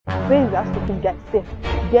Where is that stupid guy safe?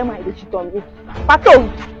 Get my shit on me. Pato!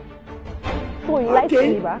 So you like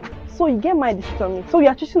me, ba? So you get my shit on me. So you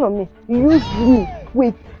are cheating on me. You use me.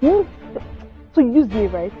 Wait, you? So you use me,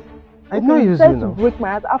 right? I don't use you now. To break my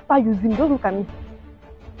heart after using me. Just look at me.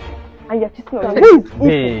 And you are cheating on me. Who is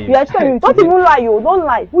Ify? You are cheating on me. Don't even lie, you. Don't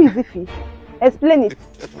lie. Who is Ify? Explain it.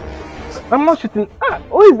 I'm not shooting.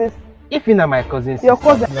 Who is this? Ify na my cousin. Your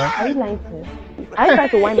cousin. Are you lying to me? Are you trying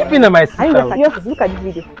to whine me? Ify na my sister. Yes, look at this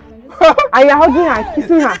video. And you're hugging her,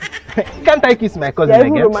 kissing her. Can't I kiss my cousin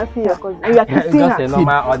again? You're even romancing your cousin. And you're kissing her. Just a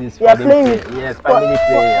normal all this you're playing with. Yes, family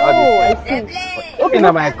play. All this. I see. Okay,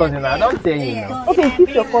 na my cousin. I don't tell you now. Okay, you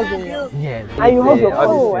kiss your cousin now. Yes. And you hug your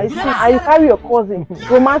cousin. I see. And you carry your cousin.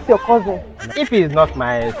 Romance your cousin. Ify is not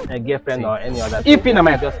my girlfriend or any other. Ify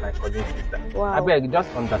na just my cousin sister. Wow. I beg, just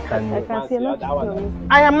understand me. I can see you're not cheating on me.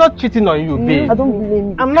 I am not cheating on you, babe. I don't blame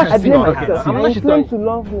you. I'm not cheating on you. I'm not cheating on you. To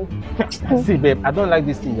love me. See, babe, I don't like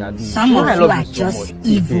this thing you are doing. Some of you are just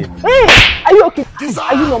evil. Hey, are you okay?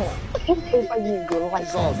 Are you normal? Don't ever use your life.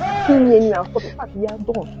 See me anyhow. Stop. In fact, you are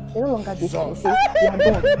done. You're no longer dating. Okay? You are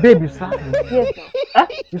done. Babe, you slap me. Yes, now.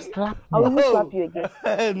 You slap me. I will not slap you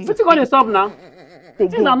again. What's going to stop now?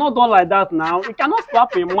 Things are not done like that now. You cannot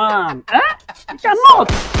slap a man. You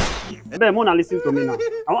cannot. Hey, Mona, listen to me now.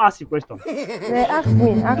 I want to ask you a question. Ask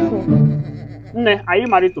me. Ne, are you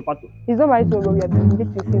married to Pato? He's not married to me, but we have been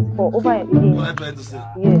dating since for over a year.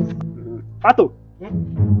 Yes. Pato,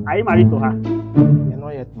 are you married to her? You're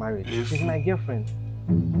not yet married. She's my girlfriend.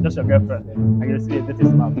 Just your girlfriend. I can see it. This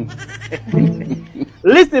is love.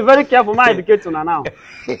 Listen very careful, my educator now.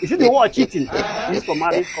 You see the word cheating is for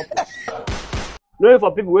married couples. No,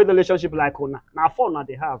 for people with relationship like Ona. Now fun now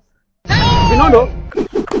they have. You know,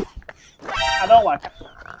 I don't work.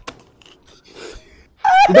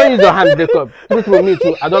 You don't use your hand break up. Put with me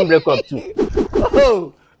too. I don't break up too.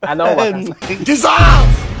 Oh, I don't work. Jesus!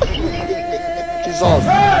 Jesus!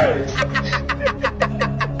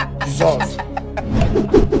 Jesus!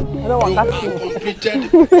 I don't want that.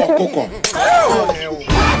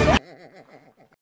 You